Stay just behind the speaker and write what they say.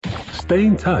Stay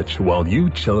in touch while you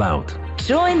chill out.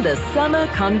 Join the summer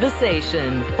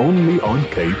conversation. Only on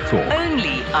Cape Talk.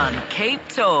 Only on Cape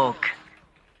Talk.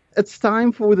 It's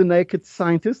time for The Naked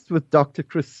Scientist with Dr.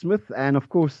 Chris Smith. And of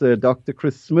course, Dr.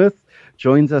 Chris Smith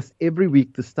joins us every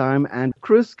week this time. And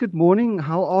Chris, good morning.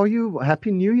 How are you?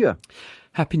 Happy New Year.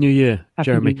 Happy New Year,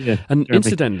 Jeremy. New Year, and Jeremy.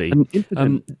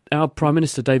 Incidentally, our Prime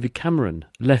Minister David Cameron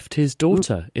left his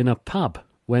daughter in a pub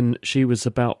when she was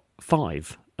about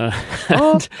 5.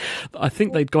 And I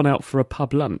think they'd gone out for a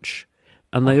pub lunch.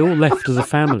 And they all left as a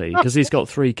family because he's got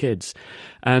 3 kids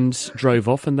and drove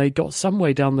off, and they got some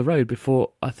way down the road before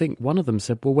I think one of them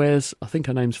said, well, I think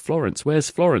her name's Florence.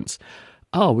 Where's Florence?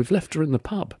 Oh, we've left her in the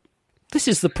pub. This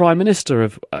is the Prime Minister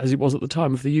of, as it was at the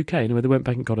time, of the UK. Anyway, they went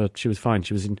back and got her. She was fine.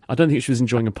 I don't think she was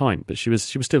enjoying a pint, but she was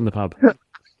still in the pub.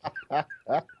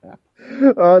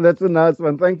 Oh, that's a nice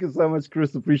one. Thank you so much,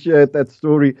 Chris. Appreciate that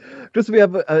story. Chris, we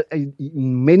have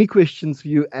many questions for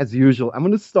you as usual. I'm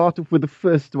going to start off with the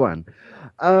first one.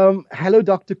 Hello,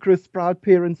 Dr. Chris. Proud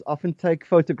parents often take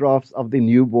photographs of their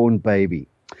newborn baby.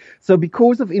 So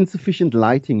because of insufficient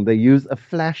lighting, they use a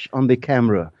flash on their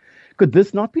camera. Could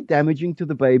this not be damaging to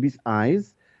the baby's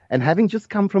eyes? And having just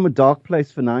come from a dark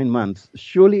place for 9 months,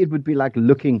 surely it would be like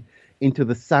looking into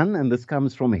the sun. And this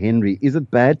comes from Henry. Is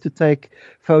it bad to take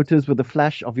photos with a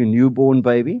flash of your newborn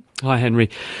baby? Hi,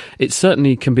 Henry. It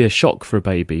certainly can be a shock for a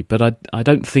baby, but I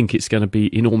don't think it's going to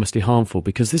be enormously harmful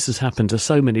because this has happened to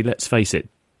so many, let's face it,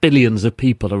 billions of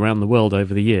people around the world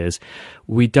over the years.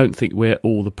 We don't think we're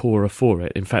all the poorer for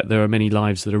it. In fact, there are many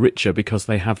lives that are richer because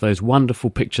they have those wonderful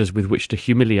pictures with which to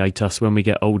humiliate us when we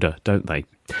get older, don't they?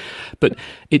 But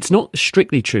it's not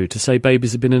strictly true to say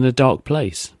babies have been in a dark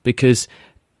place because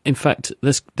in fact,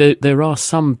 there are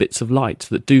some bits of light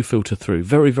that do filter through,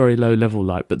 very, very low level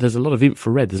light, but there's a lot of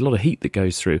infrared, there's a lot of heat that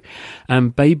goes through.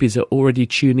 And babies are already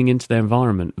tuning into their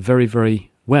environment very,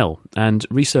 very well. And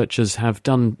researchers have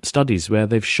done studies where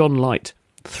they've shone light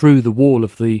through the wall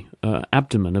of the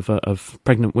abdomen of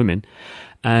pregnant women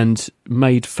and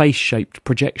made face-shaped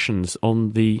projections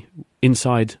on the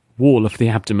inside wall of the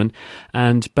abdomen,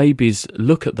 and babies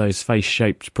look at those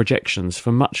face-shaped projections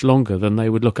for much longer than they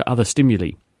would look at other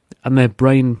stimuli. And their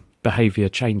brain behaviour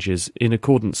changes in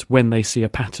accordance when they see a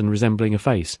pattern resembling a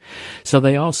face. So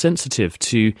they are sensitive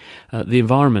to the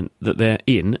environment that they're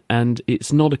in, and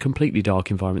it's not a completely dark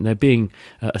environment. They're being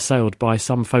assailed by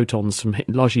some photons from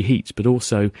largely heat, but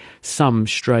also some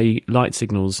stray light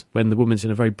signals when the woman's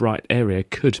in a very bright area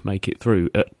could make it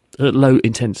through at low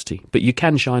intensity. But you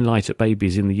can shine light at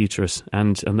babies in the uterus,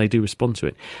 and they do respond to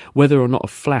it. Whether or not a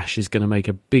flash is going to make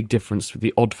a big difference with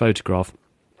the odd photograph,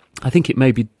 I think it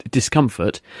may be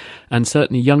discomfort, and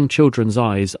certainly young children's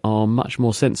eyes are much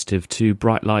more sensitive to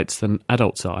bright lights than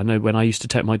adults are. I know when I used to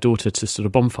take my daughter to sort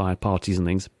of bonfire parties and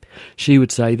things, she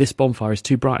would say, this bonfire is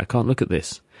too bright, I can't look at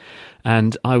this.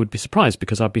 And I would be surprised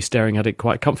because I'd be staring at it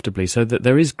quite comfortably, so that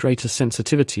there is greater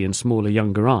sensitivity in smaller,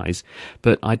 younger eyes,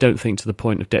 but I don't think to the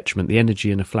point of detriment. The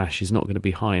energy in a flash is not going to be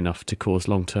high enough to cause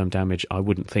long-term damage, I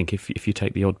wouldn't think, if you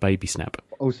take the odd baby snap.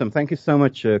 Awesome. Thank you so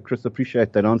much, Chris.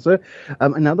 Appreciate that answer.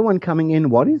 Another one coming in.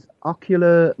 What is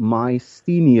ocular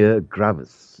myasthenia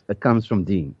gravis? It comes from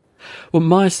Dean. Well,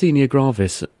 myasthenia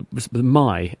gravis, the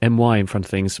my, M-Y in front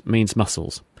of things, means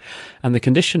muscles. And the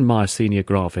condition myasthenia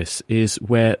gravis is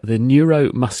where the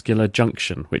neuromuscular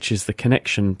junction, which is the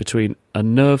connection between a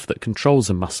nerve that controls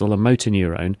a muscle, a motor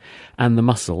neuron, and the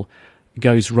muscle,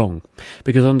 goes wrong.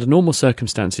 Because under normal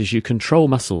circumstances, you control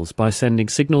muscles by sending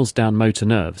signals down motor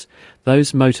nerves.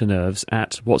 Those motor nerves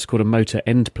at what's called a motor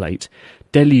end plate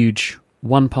deluge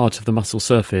one part of the muscle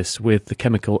surface with the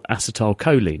chemical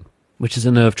acetylcholine, which is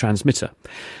a nerve transmitter.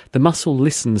 The muscle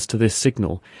listens to this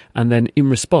signal and then, in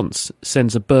response,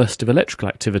 sends a burst of electrical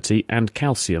activity and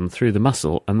calcium through the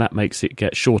muscle, and that makes it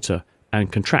get shorter and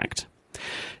contract.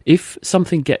 If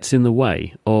something gets in the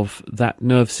way of that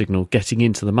nerve signal getting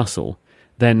into the muscle,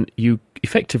 then you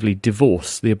effectively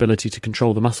divorce the ability to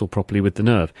control the muscle properly with the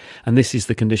nerve. And this is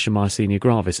the condition myasthenia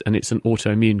gravis, and it's an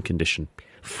autoimmune condition.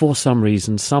 For some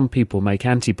reason, some people make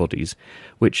antibodies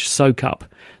which soak up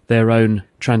their own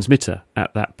transmitter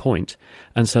at that point,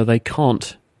 and so they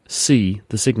can't see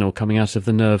the signal coming out of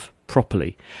the nerve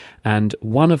properly. And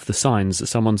one of the signs that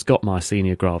someone's got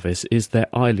myasthenia gravis is their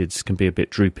eyelids can be a bit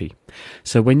droopy.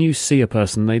 So when you see a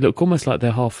person, they look almost like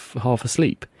they're half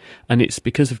asleep, and it's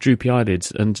because of droopy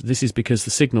eyelids. And this is because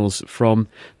the signals from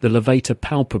the levator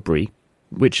palpebrae,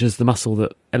 which is the muscle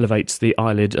that elevates the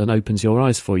eyelid and opens your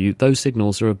eyes for you, those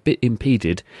signals are a bit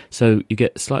impeded, so you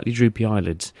get slightly droopy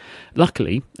eyelids.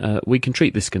 Luckily, we can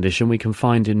treat this condition. We can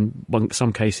find in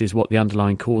some cases what the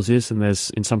underlying cause is, and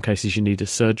in some cases you need a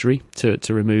surgery to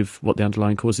remove what the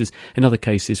underlying cause is. In other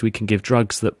cases, we can give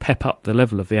drugs that pep up the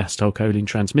level of the acetylcholine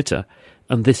transmitter,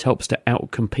 and this helps to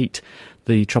outcompete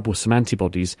the troublesome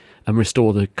antibodies and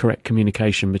restore the correct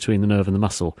communication between the nerve and the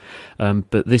muscle.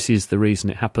 But this is the reason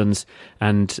it happens,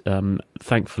 and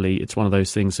thankfully it's one of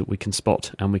those things that we can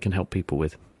spot and we can help people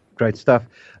with. Great stuff.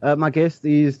 My guest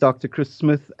is Dr. Chris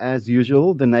Smith, as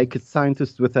usual, the naked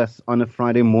scientist, with us on a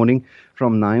Friday morning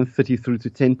from 9:30 through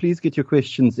to 10. Please get your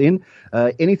questions in.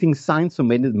 Anything science or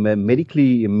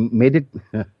medically related,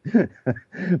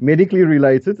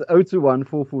 021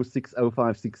 446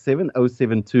 0567,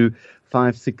 072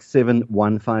 567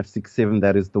 1567.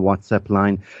 That is the WhatsApp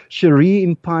line. Cherie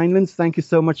in Pinelands, thank you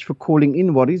so much for calling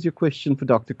in. What is your question for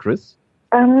Dr. Chris?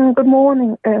 Good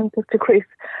morning, Dr. Chris.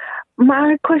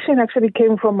 My question actually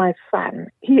came from my son.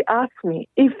 He asked me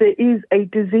if there is a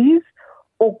disease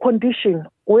or condition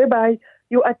whereby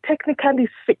you are technically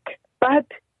sick, but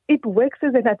it works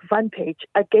as an advantage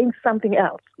against something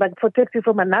else, like protects you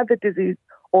from another disease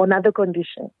or another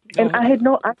condition. And I had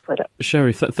no answer.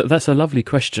 Sherry, that's a lovely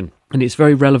question. And it's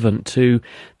very relevant to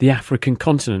the African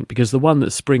continent, because the one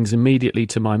that springs immediately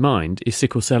to my mind is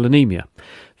sickle cell anemia.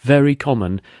 Very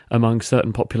common among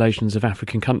certain populations of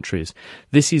African countries.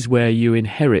 This is where you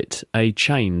inherit a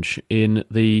change in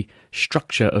the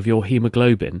structure of your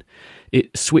hemoglobin.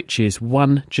 It switches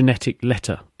one genetic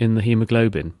letter in the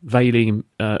hemoglobin. Valine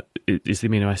is the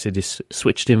amino acid, is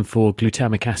switched in for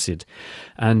glutamic acid.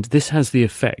 And this has the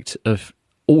effect of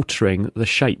altering the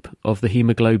shape of the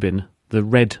hemoglobin, the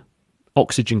red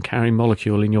oxygen-carrying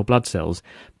molecule in your blood cells,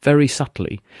 very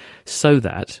subtly, so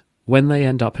that when they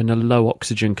end up in a low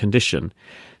oxygen condition,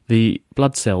 the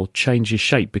blood cell changes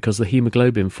shape because the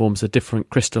hemoglobin forms a different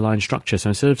crystalline structure.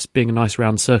 So instead of being a nice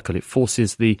round circle, it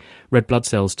forces the red blood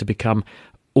cells to become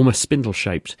almost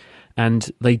spindle-shaped, and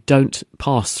they don't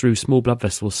pass through small blood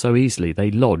vessels so easily.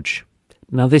 They lodge.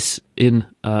 Now, this, in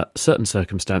certain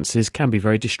circumstances, can be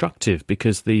very destructive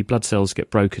because the blood cells get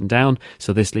broken down.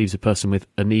 So this leaves a person with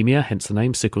anemia, hence the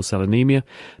name sickle cell anemia.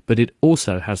 But it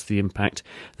also has the impact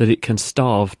that it can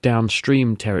starve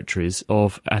downstream territories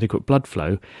of adequate blood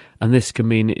flow. And this can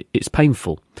mean it's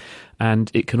painful.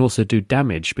 And it can also do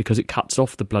damage because it cuts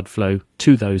off the blood flow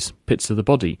to those bits of the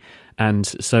body. And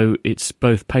so it's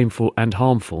both painful and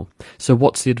harmful. So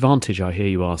what's the advantage, I hear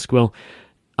you ask? Well,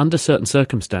 under certain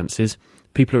circumstances,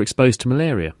 people are exposed to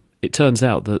malaria. It turns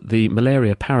out that the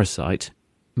malaria parasite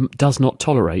does not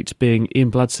tolerate being in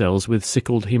blood cells with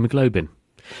sickled hemoglobin.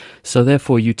 So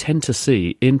therefore you tend to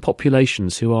see in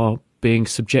populations who are being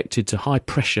subjected to high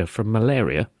pressure from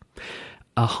malaria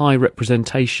a high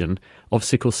representation of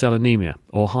sickle cell anemia,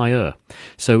 or higher.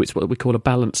 So it's what we call a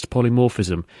balanced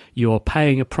polymorphism. You are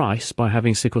paying a price by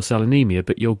having sickle cell anemia,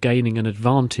 but you're gaining an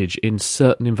advantage in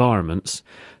certain environments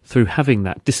through having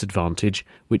that disadvantage,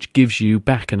 which gives you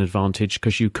back an advantage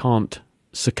because you can't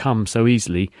succumb so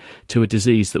easily to a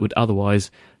disease that would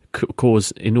otherwise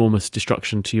cause enormous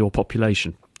destruction to your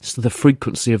population. So the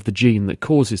frequency of the gene that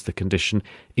causes the condition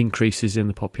increases in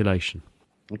the population.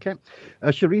 Okay.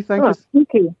 Cherie, thank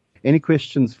you. Any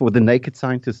questions for the naked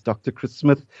scientist, Dr. Chris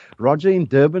Smith? Roger in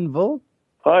Durbanville.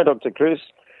 Hi, Dr. Chris.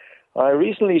 I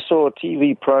recently saw a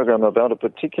TV program about a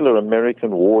particular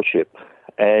American warship,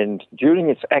 and during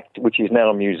its which is now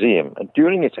a museum, and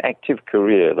during its active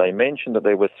career, they mentioned that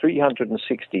there were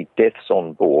 360 deaths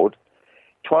on board,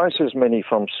 twice as many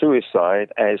from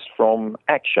suicide as from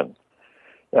action.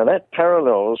 Now, that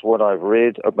parallels what I've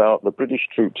read about the British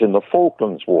troops in the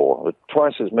Falklands War, that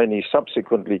twice as many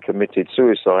subsequently committed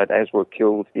suicide as were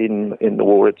killed in the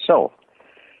war itself.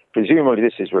 Presumably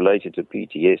this is related to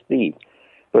PTSD.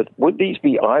 But would these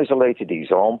be isolated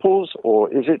examples, or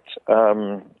is it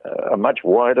a much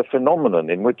wider phenomenon,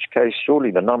 in which case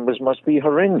surely the numbers must be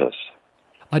horrendous?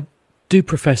 I do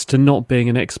profess to not being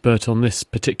an expert on this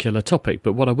particular topic,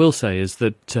 but what I will say is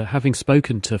that having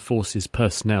spoken to forces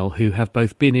personnel who have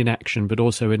both been in action but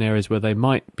also in areas where they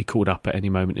might be called up at any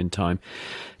moment in time,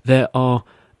 there are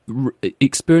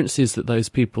experiences that those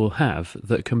people have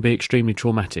that can be extremely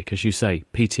traumatic, as you say,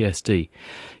 PTSD.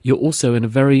 You're also in a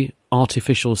very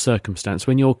artificial circumstance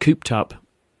when you're cooped up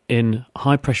in a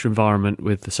high pressure environment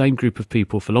with the same group of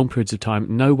people for long periods of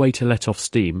time, no way to let off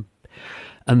steam.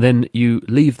 And then you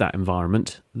leave that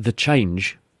environment, the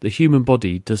change The human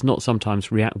body does not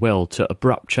sometimes react well to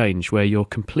abrupt change where you're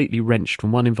completely wrenched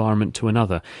from one environment to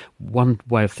another, one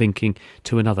way of thinking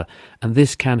to another. And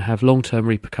this can have long-term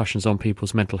repercussions on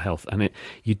people's mental health. And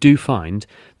you do find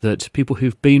that people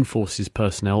who've been forces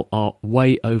personnel are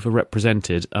way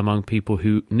overrepresented among people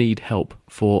who need help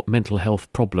for mental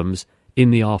health problems in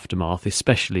the aftermath,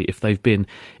 especially if they've been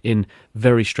in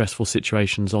very stressful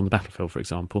situations on the battlefield, for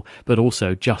example, but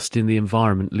also just in the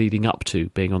environment leading up to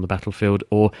being on the battlefield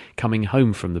or coming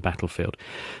home from the battlefield.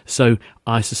 So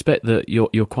I suspect that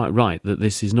you're quite right, that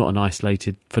this is not an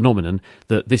isolated phenomenon,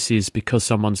 that this is because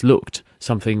someone's looked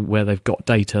something where they've got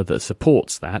data that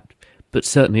supports that. But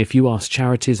certainly if you ask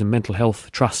charities and mental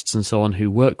health trusts and so on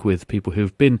who work with people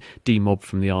who've been demobbed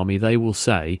from the army, they will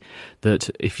say that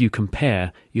if you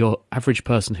compare your average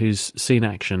person who's seen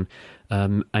action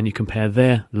and you compare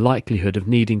their likelihood of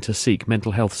needing to seek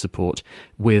mental health support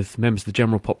with members of the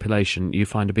general population, you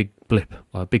find a big blip,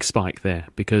 a big spike there,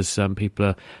 because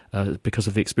people are, because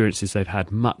of the experiences they've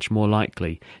had, much more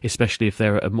likely, especially if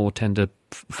they're a more tender,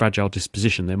 fragile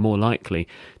disposition, they're more likely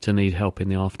to need help in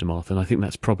the aftermath. And I think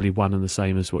that's probably one and the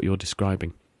same as what you're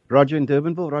describing. Roger in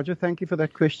Durbanville. Roger, thank you for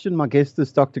that question. My guest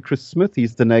is Dr. Chris Smith.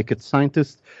 He's the naked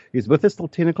scientist. He's with us till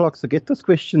 10 o'clock. So get those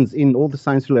questions in, all the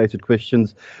science-related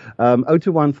questions.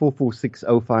 021 446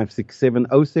 0567,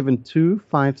 072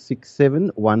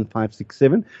 567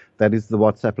 1567. That is the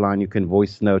WhatsApp line. You can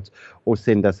voice note or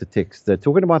send us a text.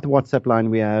 Talking about the WhatsApp line,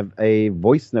 we have a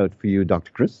voice note for you,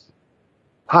 Dr. Chris.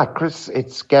 Hi, Chris.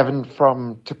 It's Gavin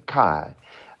from Tukai.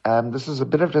 This is a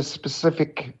bit of a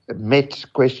specific Met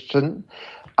question.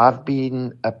 I've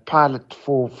been a pilot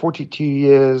for 42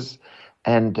 years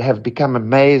and have become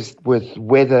amazed with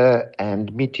weather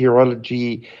and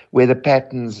meteorology, weather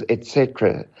patterns,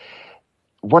 etc.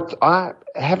 What I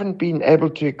haven't been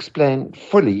able to explain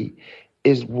fully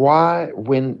is why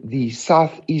when the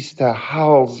southeaster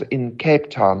howls in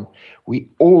Cape Town, we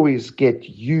always get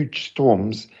huge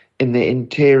storms in the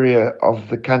interior of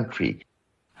the country.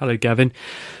 Hello, Gavin.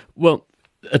 Well,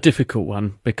 a difficult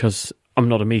one because I'm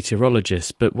not a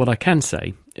meteorologist, but what I can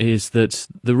say is that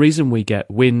the reason we get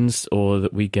winds or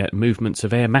that we get movements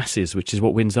of air masses, which is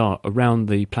what winds are, around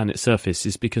the planet's surface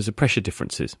is because of pressure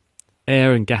differences.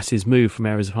 Air and gases move from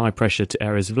areas of high pressure to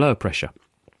areas of lower pressure.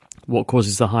 What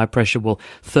causes the high pressure? Well,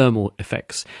 thermal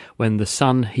effects. When the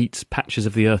sun heats patches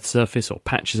of the Earth's surface or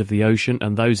patches of the ocean,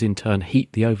 and those in turn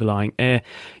heat the overlying air,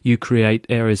 you create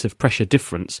areas of pressure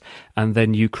difference, and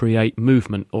then you create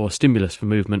movement or stimulus for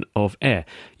movement of air.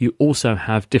 You also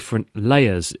have different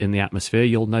layers in the atmosphere.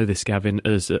 You'll know this, Gavin,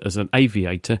 as an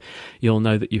aviator. You'll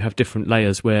know that you have different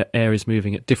layers where air is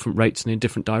moving at different rates and in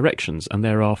different directions, and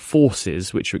there are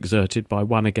forces which are exerted by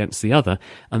one against the other,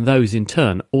 and those in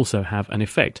turn also have an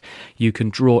effect. You can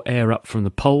draw air up from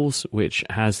the poles, which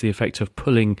has the effect of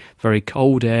pulling very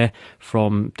cold air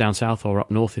from down south or up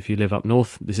north if you live up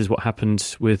north. This is what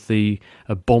happened with the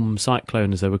bomb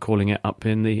cyclone, as they were calling it, up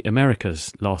in the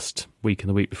Americas last week and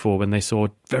the week before, when they saw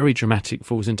very dramatic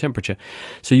falls in temperature.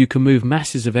 So you can move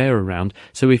masses of air around.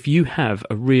 So if you have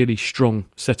a really strong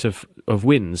set of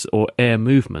winds or air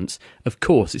movements, of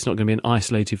course it's not going to be an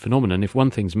isolated phenomenon. If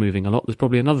one thing's moving a lot, there's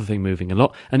probably another thing moving a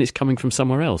lot, and it's coming from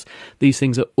somewhere else. These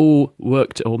things are all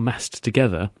worked or massed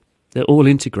together. They're all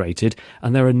integrated,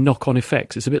 and there are knock-on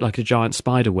effects. It's a bit like a giant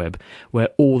spider web where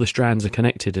all the strands are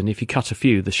connected, and if you cut a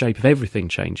few, the shape of everything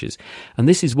changes. And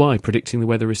this is why predicting the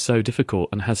weather is so difficult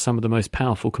and has some of the most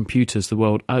powerful computers the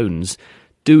world owns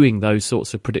doing those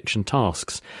sorts of prediction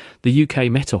tasks. The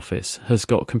UK Met Office has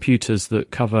got computers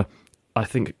that cover, I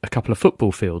think, a couple of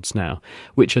football fields now,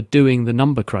 which are doing the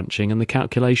number crunching and the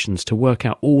calculations to work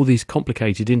out all these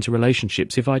complicated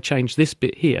interrelationships. If I change this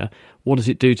bit here, what does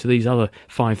it do to these other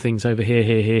 5 things over here,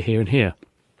 here, here, here, and here?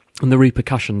 And the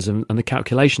repercussions and the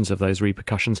calculations of those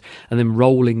repercussions, and then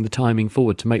rolling the timing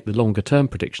forward to make the longer term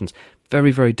predictions.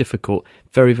 Very, very difficult,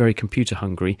 very, very computer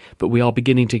hungry, but we are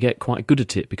beginning to get quite good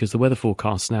at it because the weather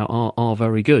forecasts now are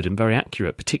very good and very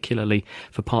accurate, particularly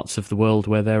for parts of the world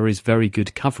where there is very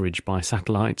good coverage by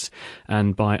satellites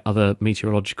and by other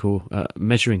meteorological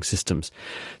measuring systems.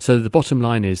 So the bottom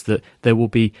line is that there will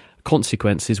be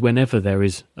consequences whenever there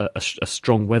is a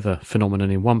strong weather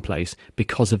phenomenon in one place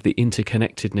because of the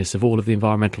interconnectedness of all of the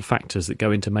environmental factors that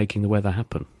go into making the weather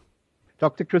happen.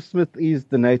 Dr. Chris Smith is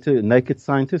the naked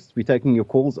scientist. We're taking your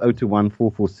calls, 021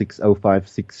 446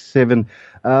 0567.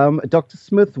 Dr.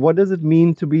 Smith, what does it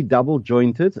mean to be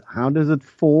double-jointed? How does it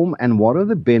form? And what are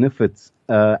the benefits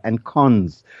and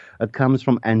cons? It comes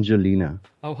from Angelina.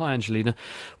 Oh, hi, Angelina.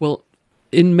 Well,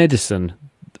 in medicine,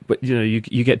 but you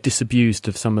get disabused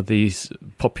of some of these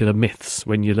popular myths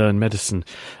when you learn medicine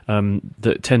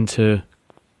that tend to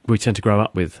we tend to grow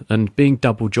up with. And being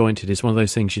double jointed is one of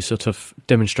those things you sort of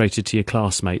demonstrated to your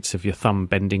classmates of your thumb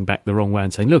bending back the wrong way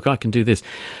and saying, look, I can do this.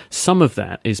 Some of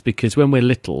that is because when we're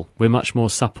little, we're much more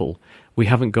supple. We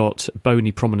haven't got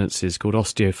bony prominences called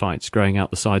osteophytes growing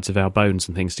out the sides of our bones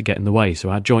and things to get in the way. So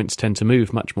our joints tend to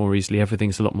move much more easily.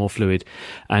 Everything's a lot more fluid.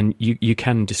 And you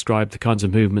can describe the kinds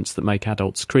of movements that make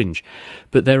adults cringe.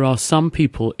 But there are some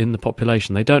people in the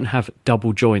population, they don't have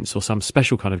double joints or some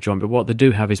special kind of joint, but what they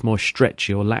do have is more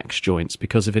stretchy or lax joints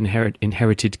because of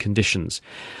inherited conditions.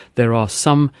 There are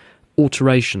some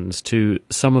alterations to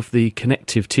some of the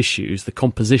connective tissues, the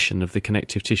composition of the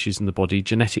connective tissues in the body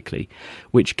genetically,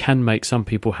 which can make some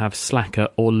people have slacker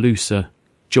or looser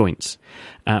joints.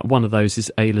 One of those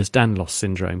is Ehlers-Danlos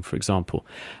syndrome, for example.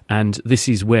 And this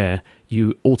is where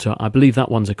you alter, I believe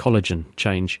that one's a collagen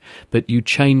change, but you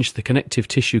change the connective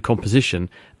tissue composition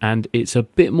and it's a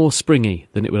bit more springy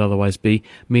than it would otherwise be,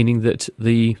 meaning that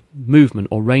the movement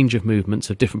or range of movements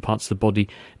of different parts of the body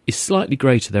is slightly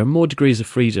greater. There are more degrees of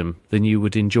freedom than you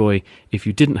would enjoy if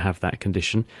you didn't have that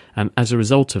condition. And as a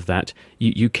result of that,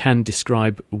 you can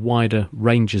describe wider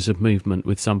ranges of movement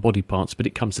with some body parts, but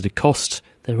it comes at a cost.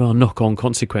 There are knock-on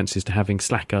consequences to having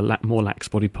slacker, more lax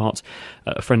body parts.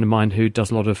 A friend of mine who does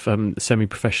a lot of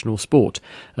semi-professional sport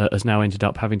has now ended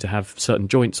up having to have certain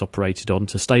joints operated on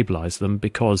to stabilise them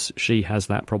because she has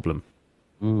that problem.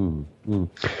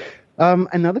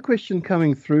 Another question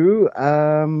coming through.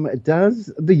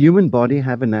 Does the human body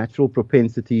have a natural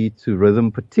propensity to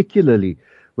rhythm, particularly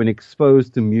when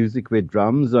exposed to music where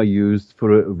drums are used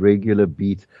for a regular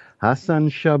beat? Hassan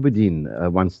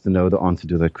Shabuddin wants to know the answer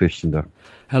to that question, though.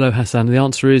 Hello, Hassan. The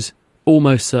answer is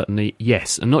almost certainly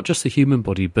yes. And not just the human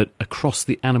body, but across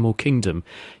the animal kingdom,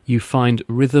 you find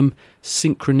rhythm,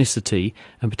 synchronicity,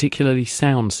 and particularly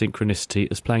sound synchronicity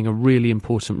as playing a really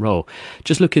important role.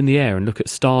 Just look in the air and look at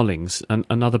starlings and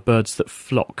other birds that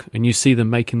flock, and you see them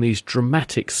making these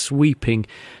dramatic, sweeping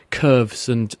curves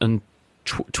and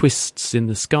twists in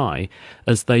the sky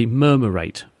as they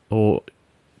murmurate or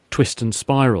twist and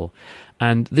spiral.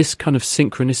 And this kind of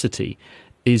synchronicity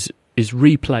is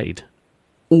replayed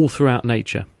all throughout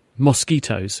nature.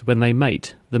 Mosquitoes, when they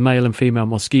mate, the male and female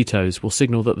mosquitoes will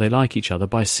signal that they like each other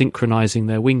by synchronizing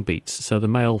their wing beats. So the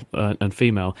male and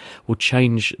female will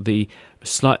change the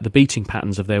beating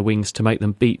patterns of their wings to make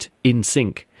them beat in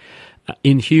sync.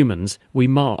 In humans, we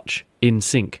march in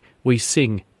sync, we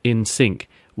sing in sync,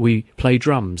 we play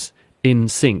drums in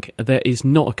sync. There is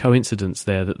not a coincidence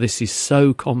there that this is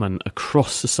so common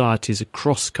across societies,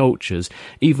 across cultures,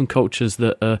 even cultures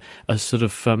that are sort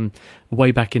of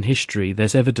way back in history.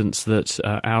 There's evidence that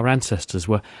our ancestors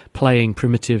were playing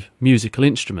primitive musical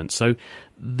instruments. So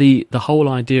the whole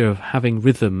idea of having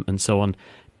rhythm and so on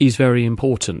is very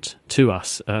important to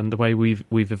us and the way we've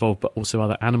evolved, but also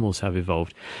other animals have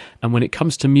evolved. And when it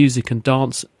comes to music and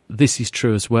dance, this is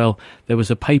true as well. There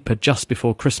was a paper just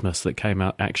before Christmas that came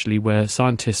out, actually, where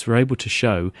scientists were able to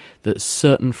show that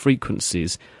certain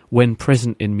frequencies, when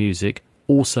present in music,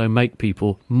 also make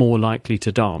people more likely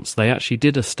to dance. They actually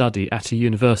did a study at a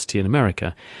university in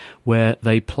America where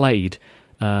they played,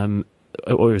 or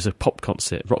it was a pop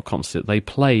concert, rock concert, they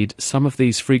played some of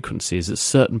these frequencies at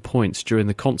certain points during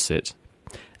the concert,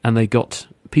 and they got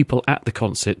people at the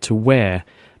concert to wear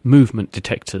movement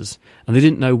detectors, and they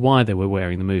didn't know why they were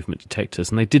wearing the movement detectors,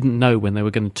 and they didn't know when they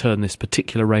were going to turn this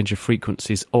particular range of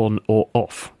frequencies on or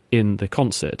off in the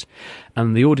concert.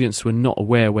 And the audience were not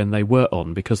aware when they were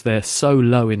on because they're so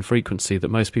low in frequency that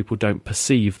most people don't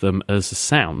perceive them as a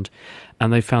sound,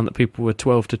 and they found that people were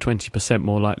 12 to 20%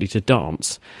 more likely to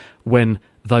dance when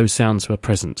those sounds were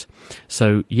present.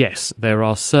 So yes, there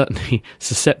are certainly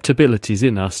susceptibilities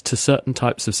in us to certain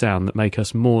types of sound that make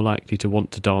us more likely to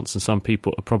want to dance, and some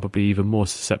people are probably even more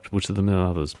susceptible to them than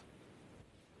others.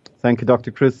 Thank you,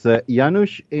 Dr. Chris.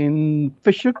 Janusz in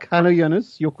Fishhook. Hello,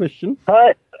 Janusz. Your question?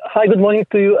 Hi. Good morning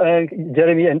to you,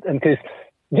 Jeremy and Chris.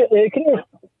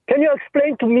 Can you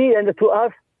explain to me and to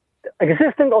us the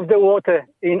existence of the water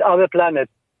in our planet?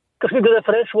 Because we've got a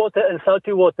fresh water and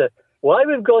salty water. Why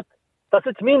does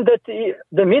it mean that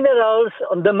the minerals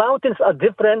on the mountains are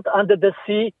different under the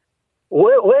sea?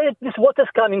 Where is this water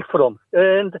coming from?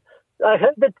 And I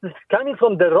heard that it's coming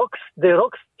from the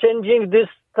rocks changing this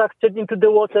structure into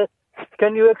the water.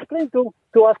 Can you explain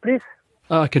to us, please?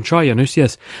 I can try, Janusz,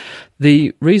 yes.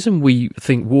 The reason we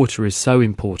think water is so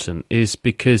important is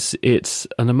because it's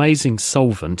an amazing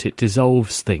solvent. It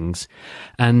dissolves things,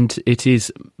 and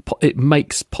it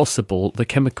makes possible the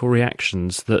chemical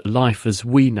reactions that life as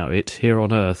we know it here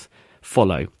on Earth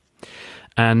follow.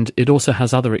 And it also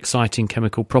has other exciting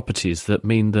chemical properties that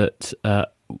mean that,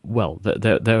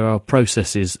 that there are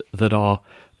processes that are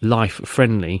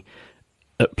life-friendly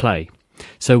at play.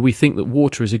 So we think that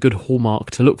water is a good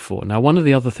hallmark to look for. Now, one of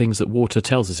the other things that water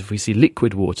tells us, if we see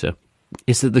liquid water,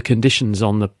 is that the conditions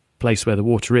on the place where the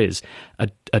water is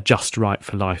are just right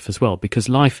for life as well, because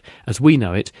life, as we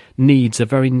know it, needs a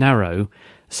very narrow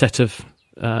set of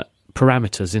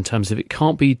parameters in terms of it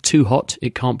can't be too hot,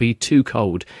 it can't be too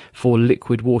cold for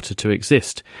liquid water to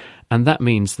exist. And that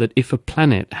means that if a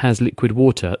planet has liquid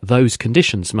water, those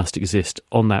conditions must exist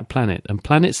on that planet. And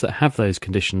planets that have those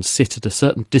conditions sit at a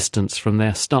certain distance from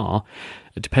their star.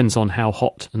 It depends on how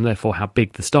hot and therefore how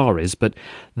big the star is. But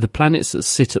the planets that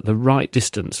sit at the right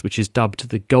distance, which is dubbed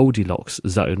the Goldilocks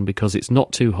zone, because it's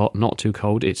not too hot, not too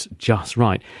cold, it's just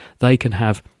right, they can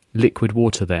have liquid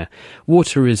water there.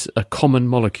 Water is a common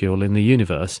molecule in the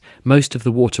universe. Most of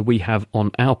the water we have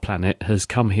on our planet has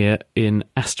come here in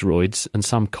asteroids and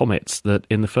some comets that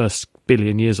in the first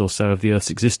billion years or so of the Earth's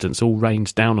existence all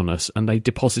rained down on us, and they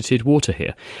deposited water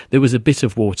here. There was a bit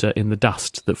of water in the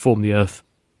dust that formed the Earth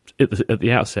at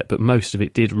the outset, but most of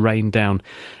it did rain down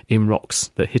in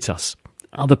rocks that hit us.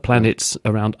 Other planets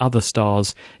around other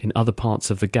stars in other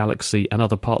parts of the galaxy and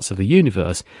other parts of the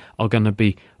universe are going to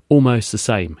be almost the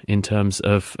same in terms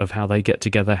of how they get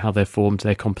together, how they're formed,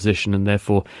 their composition, and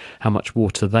therefore how much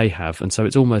water they have. And so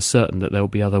it's almost certain that there will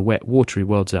be other wet, watery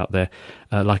worlds out there,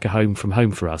 like a home from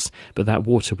home for us. But that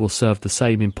water will serve the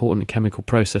same important chemical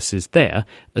processes there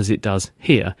as it does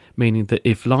here, meaning that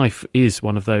if life is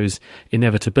one of those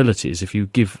inevitabilities, if you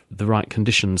give the right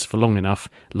conditions for long enough,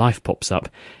 life pops up,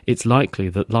 it's likely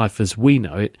that life as we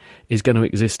know it is going to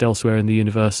exist elsewhere in the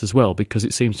universe as well, because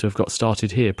it seems to have got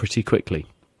started here pretty quickly.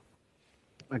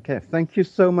 Okay, thank you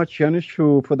so much, Janusz,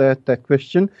 for that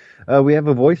question. We have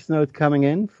a voice note coming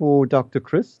in for Dr.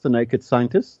 Chris, the Naked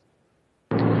Scientist.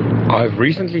 I've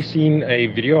recently seen a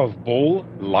video of ball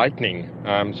lightning.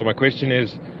 So my question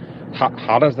is,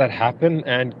 how does that happen?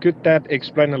 And could that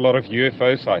explain a lot of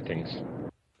UFO sightings?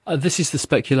 This is the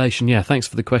speculation. Yeah, thanks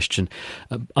for the question.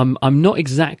 I'm not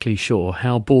exactly sure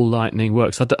how ball lightning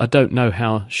works. I don't know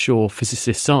how sure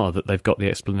physicists are that they've got the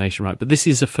explanation right. But this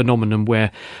is a phenomenon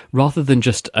where, rather than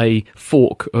just a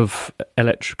fork of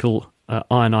electrical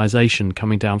ionization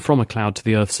coming down from a cloud to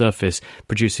the Earth's surface,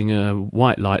 producing a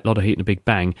white light, a lot of heat and a big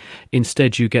bang,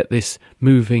 instead you get this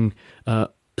moving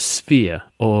sphere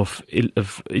of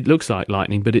it looks like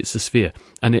lightning, but it's a sphere,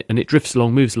 and it drifts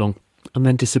along, moves along, and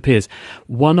then disappears.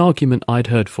 One argument I'd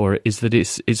heard for it is that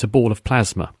it's a ball of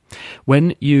plasma.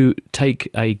 When you take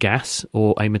a gas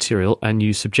or a material and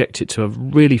you subject it to a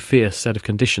really fierce set of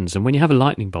conditions, and when you have a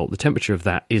lightning bolt, the temperature of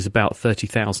that is about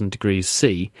 30,000 degrees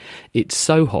C, it's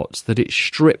so hot that it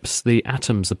strips the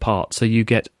atoms apart, so you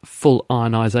get full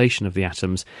ionization of the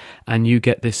atoms, and you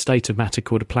get this state of matter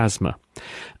called a plasma.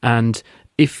 And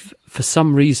if for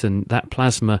some reason that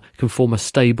plasma can form a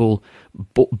stable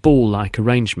ball-like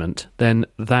arrangement, then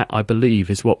that, I believe,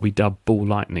 is what we dub ball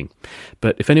lightning.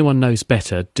 But if anyone knows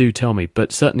better, do tell me.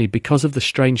 But certainly because of the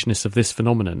strangeness of this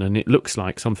phenomenon, and it looks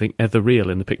like something ethereal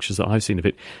in the pictures that I've seen of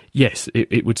it, yes,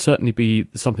 it would certainly be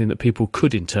something that people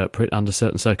could interpret under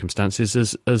certain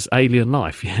circumstances as alien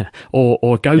life, yeah, or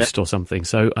a ghost or something.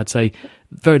 So I'd say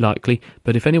very likely.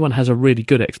 But if anyone has a really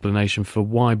good explanation for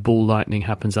why ball lightning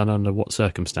happens and under what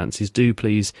circumstances, do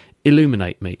please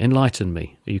illuminate me, enlighten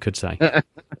me, you could say.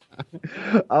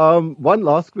 One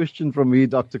last question from me,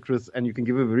 Dr. Chris, and you can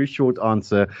give a very short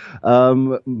answer.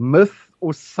 Myth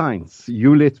or science?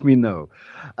 You let me know.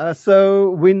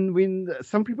 So when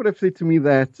some people have said to me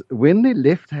that when their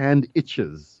left hand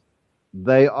itches,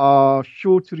 they are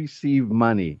sure to receive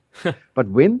money. But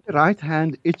when the right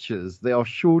hand itches, they are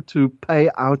sure to pay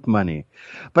out money.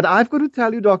 But I've got to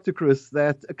tell you, Dr. Chris,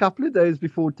 that a couple of days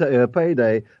before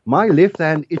payday, my left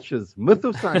hand itches. Myth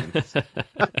or science?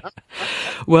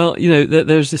 Well, you know,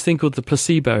 there's this thing called the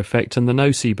placebo effect and the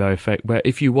nocebo effect, where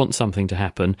if you want something to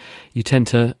happen, you tend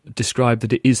to describe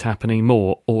that it is happening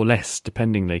more or less,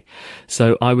 dependingly.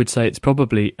 So I would say it's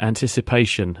probably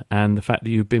anticipation and the fact that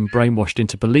you've been brainwashed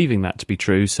into believing that to be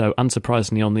true. So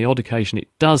unsurprisingly, on the odd occasion it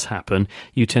does happen,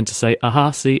 you tend to say, aha,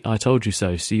 see, I told you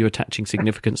so. So you're attaching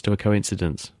significance to a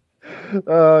coincidence.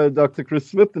 Dr. Chris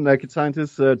Smith, the Naked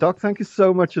Scientist. Doc, thank you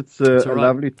so much. It's a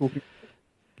lovely talking.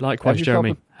 Likewise,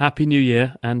 Jeremy. Happy New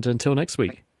Year, and until next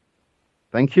week.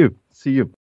 Thank you. See you.